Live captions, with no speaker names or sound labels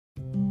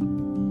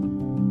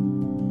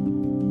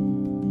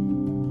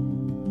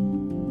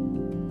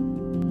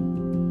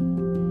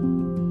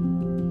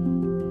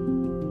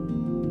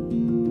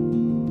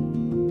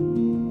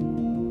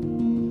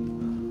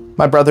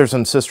My brothers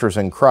and sisters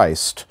in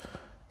Christ,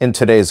 in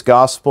today's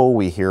gospel,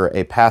 we hear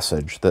a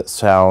passage that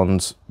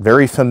sounds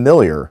very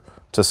familiar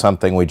to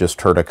something we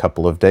just heard a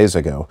couple of days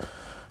ago.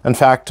 In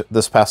fact,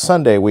 this past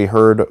Sunday, we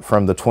heard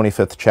from the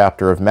 25th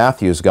chapter of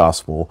Matthew's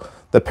gospel,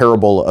 the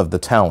parable of the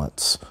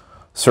talents.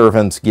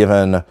 Servants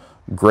given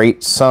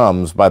great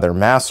sums by their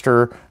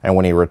master, and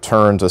when he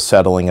returns, a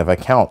settling of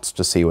accounts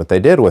to see what they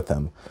did with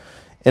them.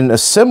 In a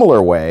similar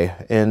way,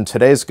 in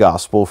today's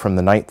gospel from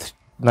the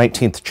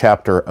 19th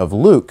chapter of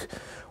Luke,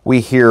 we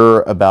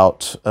hear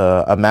about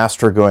a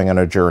master going on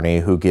a journey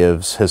who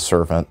gives his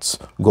servants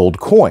gold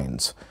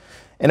coins.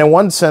 And in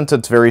one sense,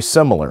 it's very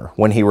similar.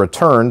 When he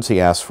returns,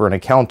 he asks for an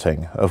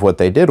accounting of what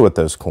they did with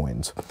those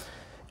coins.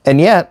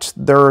 And yet,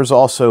 there is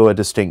also a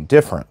distinct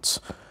difference.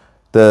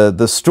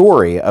 The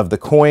story of the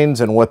coins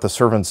and what the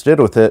servants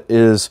did with it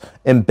is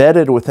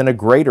embedded within a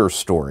greater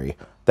story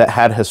that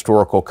had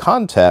historical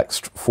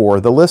context for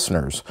the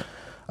listeners.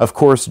 Of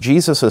course,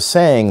 Jesus is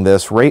saying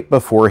this right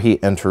before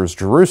he enters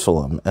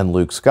Jerusalem in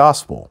Luke's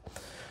gospel.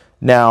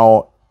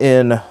 Now,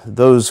 in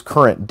those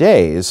current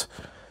days,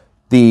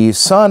 the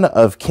son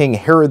of King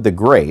Herod the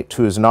Great,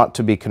 who is not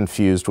to be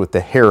confused with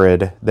the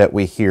Herod that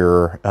we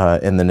hear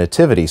in the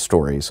nativity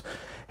stories,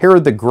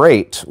 Herod the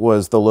Great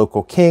was the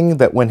local king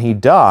that when he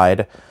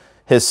died,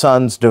 his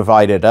sons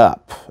divided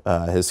up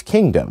his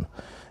kingdom.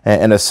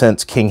 In a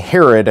sense, King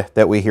Herod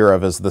that we hear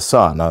of as the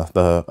son,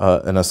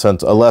 in a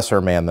sense, a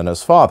lesser man than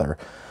his father.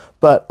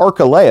 But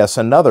Archelaus,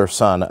 another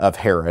son of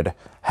Herod,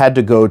 had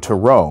to go to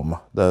Rome.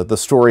 The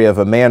story of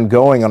a man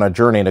going on a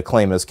journey to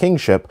claim his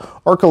kingship,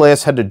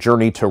 Archelaus had to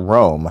journey to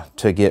Rome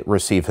to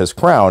receive his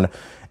crown,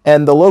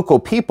 and the local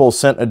people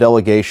sent a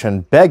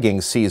delegation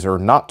begging Caesar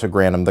not to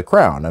grant him the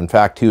crown. In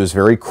fact, he was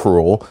very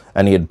cruel,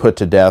 and he had put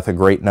to death a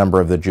great number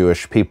of the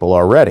Jewish people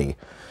already.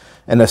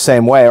 In the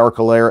same way,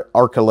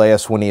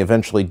 Archelaus, when he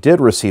eventually did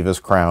receive his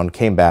crown,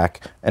 came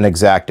back and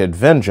exacted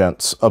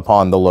vengeance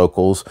upon the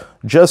locals,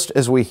 just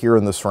as we hear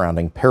in the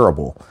surrounding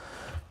parable.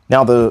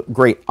 Now, the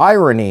great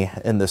irony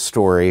in this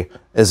story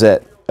is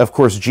that, of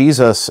course,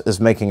 Jesus is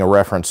making a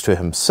reference to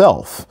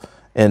himself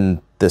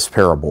in this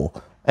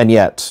parable, and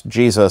yet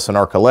Jesus and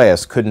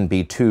Archelaus couldn't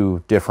be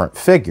two different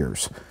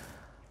figures.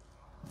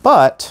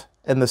 But,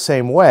 in the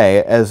same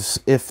way,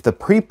 as if the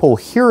people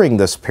hearing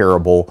this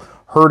parable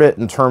heard it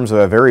in terms of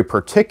a very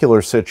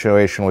particular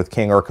situation with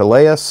King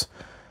Archelaus,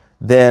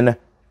 then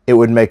it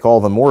would make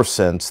all the more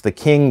sense. The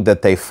king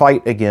that they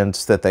fight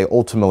against, that they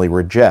ultimately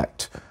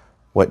reject,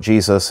 what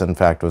Jesus, in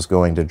fact, was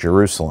going to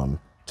Jerusalem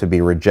to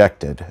be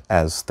rejected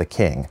as the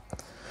king.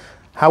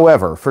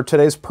 However, for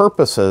today's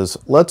purposes,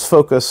 let's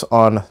focus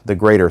on the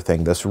greater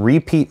thing, this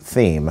repeat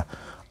theme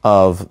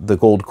of the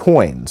gold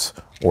coins,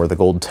 or the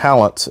gold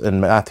talents in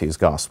Matthew's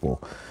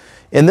gospel.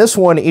 In this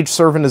one, each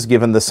servant is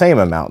given the same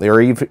amount. They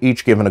are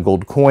each given a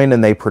gold coin,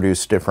 and they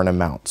produce different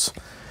amounts.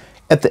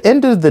 At the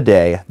end of the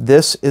day,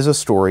 this is a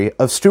story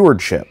of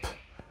stewardship.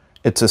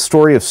 It's a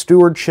story of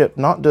stewardship,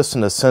 not just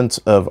in the sense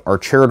of our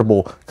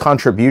charitable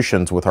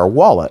contributions with our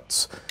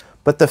wallets,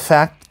 but the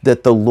fact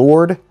that the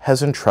Lord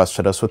has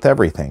entrusted us with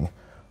everything.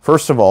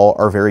 First of all,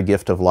 our very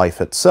gift of life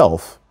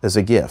itself is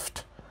a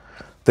gift.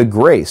 The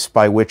grace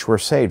by which we're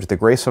saved, the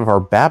grace of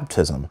our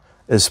baptism,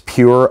 is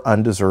pure,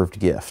 undeserved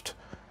gift.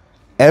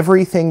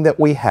 Everything that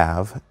we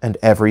have and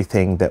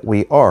everything that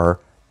we are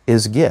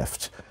is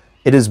gift.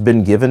 It has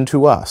been given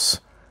to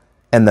us,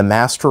 and the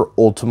Master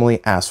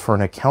ultimately asks for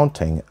an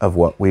accounting of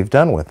what we've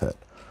done with it.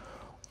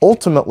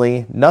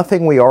 Ultimately,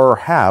 nothing we are or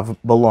have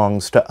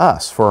belongs to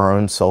us for our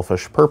own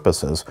selfish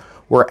purposes.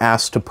 We're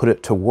asked to put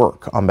it to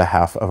work on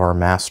behalf of our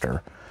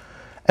Master.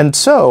 And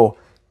so,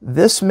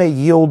 this may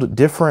yield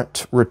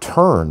different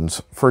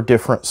returns for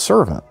different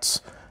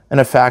servants.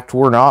 And in fact,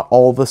 we're not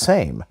all the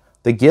same.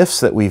 The gifts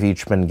that we've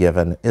each been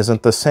given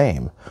isn't the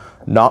same.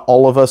 Not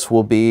all of us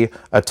will be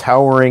a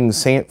towering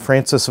St.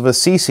 Francis of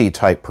Assisi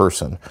type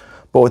person,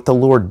 but what the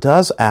Lord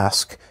does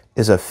ask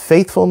is a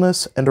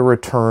faithfulness and a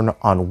return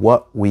on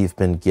what we've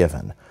been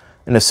given.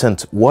 In a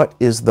sense, what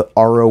is the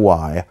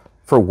ROI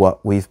for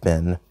what we've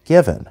been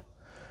given?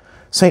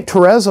 St.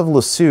 Therese of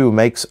Lisieux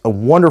makes a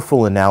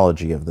wonderful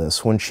analogy of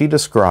this when she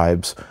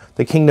describes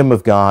the kingdom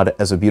of God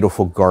as a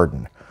beautiful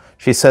garden.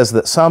 She says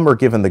that some are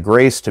given the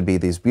grace to be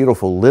these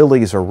beautiful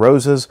lilies or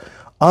roses,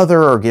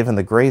 others are given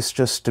the grace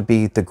just to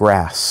be the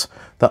grass,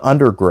 the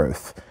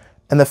undergrowth.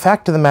 And the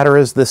fact of the matter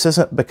is, this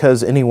isn't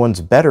because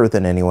anyone's better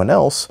than anyone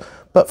else,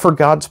 but for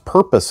God's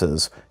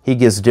purposes. He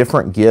gives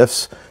different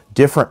gifts,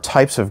 different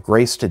types of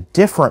grace to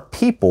different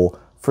people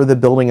for the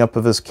building up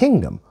of his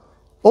kingdom.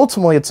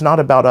 Ultimately, it's not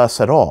about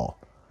us at all.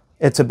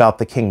 It's about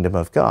the kingdom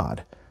of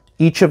God.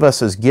 Each of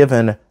us is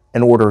given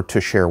in order to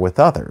share with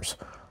others.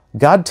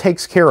 God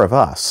takes care of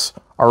us.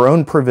 Our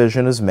own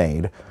provision is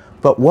made,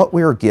 but what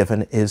we are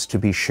given is to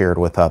be shared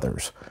with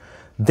others.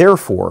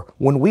 Therefore,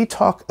 when we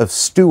talk of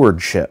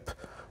stewardship,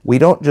 we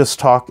don't just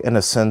talk in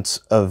a sense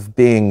of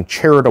being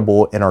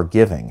charitable in our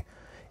giving.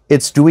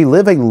 It's, do we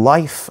live a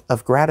life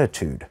of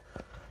gratitude?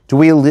 Do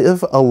we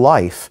live a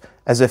life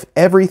as if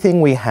everything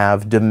we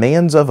have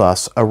demands of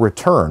us a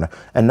return,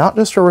 and not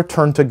just a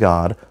return to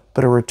God,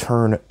 but a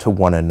return to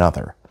one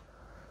another.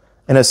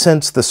 In a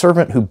sense, the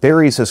servant who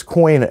buries his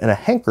coin in a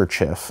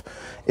handkerchief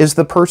is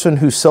the person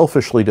who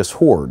selfishly just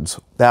hoards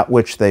that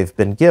which they've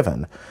been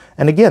given.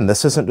 And again,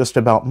 this isn't just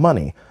about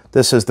money.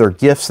 This is their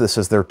gifts, this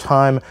is their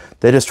time.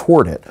 They just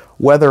hoard it,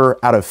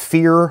 whether out of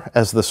fear,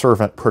 as the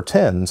servant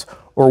pretends,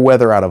 or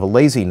whether out of a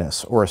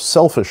laziness or a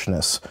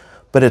selfishness,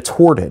 but it's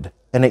hoarded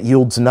and it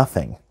yields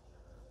nothing.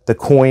 The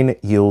coin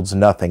yields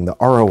nothing. The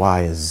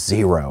ROI is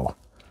zero.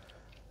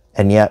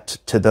 And yet,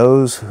 to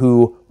those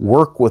who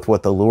work with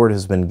what the Lord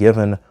has been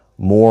given,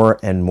 more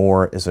and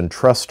more is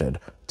entrusted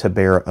to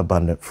bear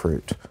abundant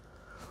fruit.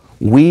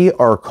 We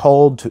are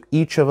called to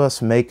each of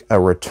us make a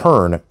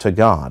return to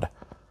God,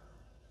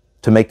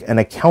 to make an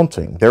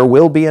accounting. There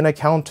will be an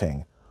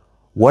accounting.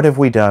 What have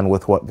we done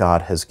with what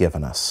God has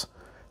given us?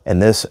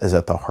 And this is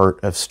at the heart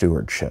of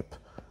stewardship.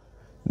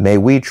 May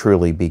we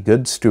truly be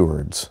good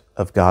stewards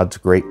of God's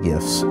great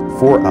gifts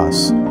for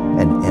us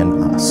and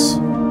in us.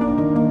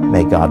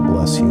 May God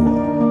bless you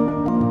all.